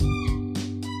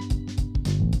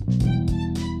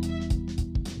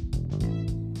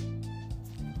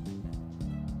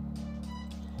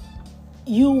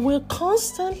you will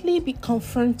constantly be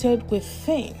confronted with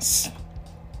things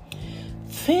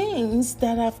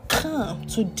that have come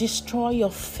to destroy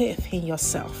your faith in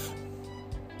yourself.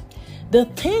 The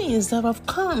things that have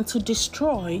come to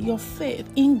destroy your faith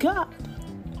in God.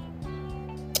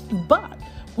 But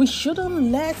we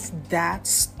shouldn't let that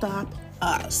stop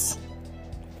us.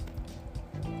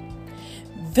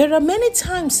 There are many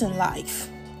times in life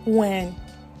when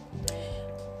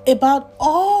about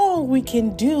all we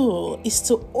can do is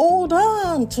to hold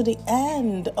on to the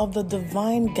end of the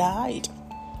divine guide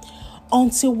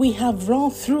until we have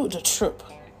run through the troop,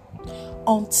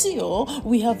 until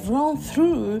we have run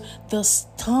through the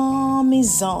stormy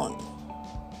zone.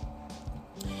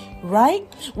 Right?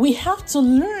 We have to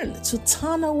learn to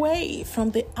turn away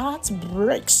from the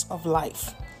heartbreaks of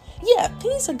life. Yeah,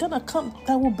 things are gonna come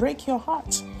that will break your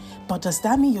heart. But does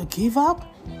that mean you give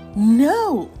up?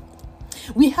 No.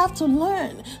 We have to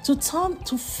learn to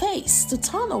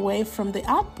turn away from the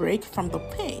heartbreak, from the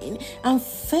pain, and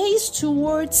face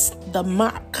towards the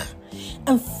mark,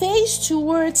 and face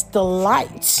towards the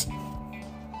light.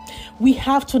 We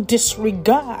have to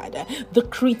disregard the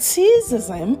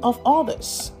criticism of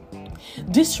others.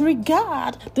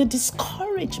 Disregard the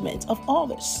discouragement of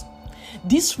others.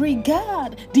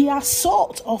 Disregard the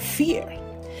assault of fear.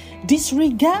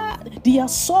 Disregard the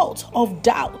assault of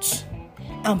doubt.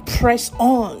 And press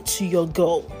on to your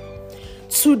goal.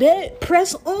 Today,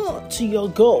 press on to your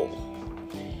goal.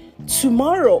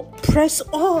 Tomorrow, press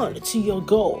on to your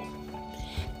goal.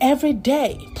 Every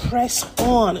day, press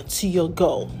on to your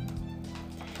goal.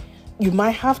 You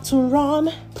might have to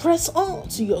run, press on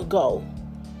to your goal.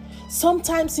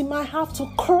 Sometimes you might have to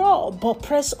crawl, but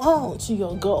press on to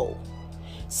your goal.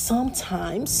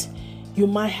 Sometimes you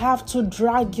might have to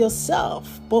drag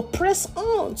yourself, but press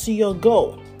on to your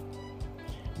goal.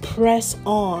 Press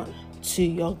on to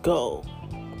your goal.